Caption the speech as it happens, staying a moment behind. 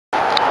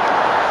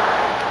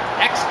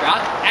extra,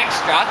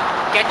 extra,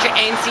 get your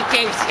ANC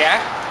games here.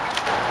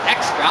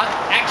 Extra,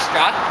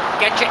 extra,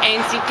 get your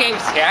ANC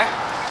games here.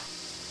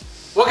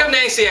 Welcome to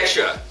ANC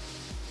Extra.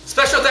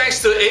 Special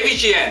thanks to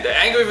AVGN, the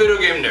Angry Video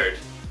Game Nerd.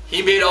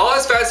 He made all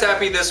his fans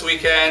happy this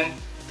weekend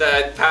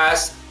that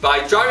passed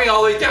by driving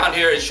all the way down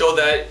here and show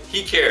that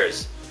he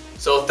cares.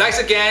 So thanks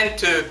again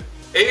to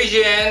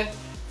AVGN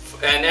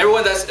and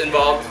everyone that's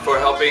involved for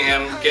helping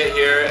him get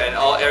here and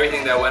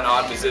everything that went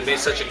on, because it made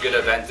such a good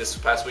event this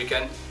past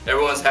weekend.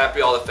 Everyone's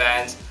happy, all the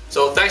fans.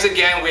 So thanks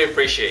again, we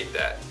appreciate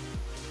that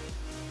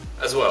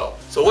as well.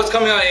 So what's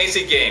coming on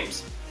ANC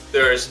Games?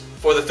 There's,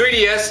 for the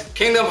 3DS,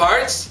 Kingdom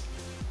Hearts,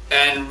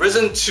 and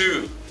Risen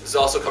 2 is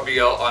also coming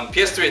out on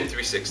PS3 and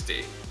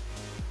 360.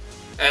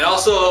 And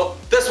also,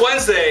 this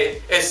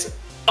Wednesday is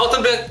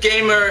Ultimate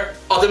Gamer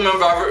Ultimate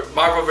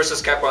Marvel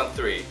vs. Capcom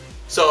 3.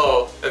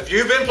 So, if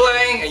you've been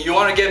playing and you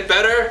want to get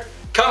better,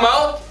 come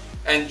out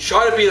and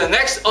try to be the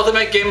next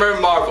Ultimate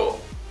Gamer Marvel.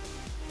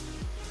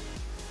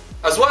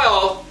 As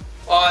well,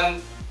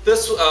 on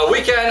this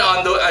weekend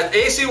at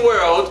AC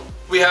World,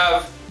 we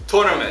have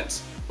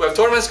tournaments. We have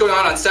tournaments going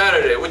on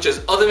Saturday, which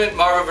is Ultimate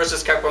Marvel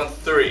vs. Capcom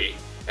 3,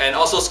 and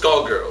also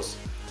Skullgirls.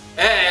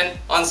 And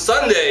on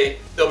Sunday,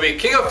 there'll be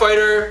King of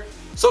Fighter,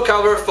 Soul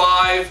Calibur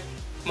 5,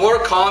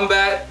 Mortal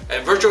Kombat,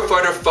 and Virtua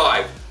Fighter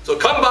 5. So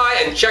come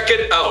by and check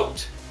it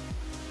out.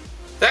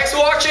 Thanks for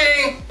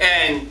watching,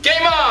 and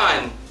game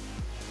on!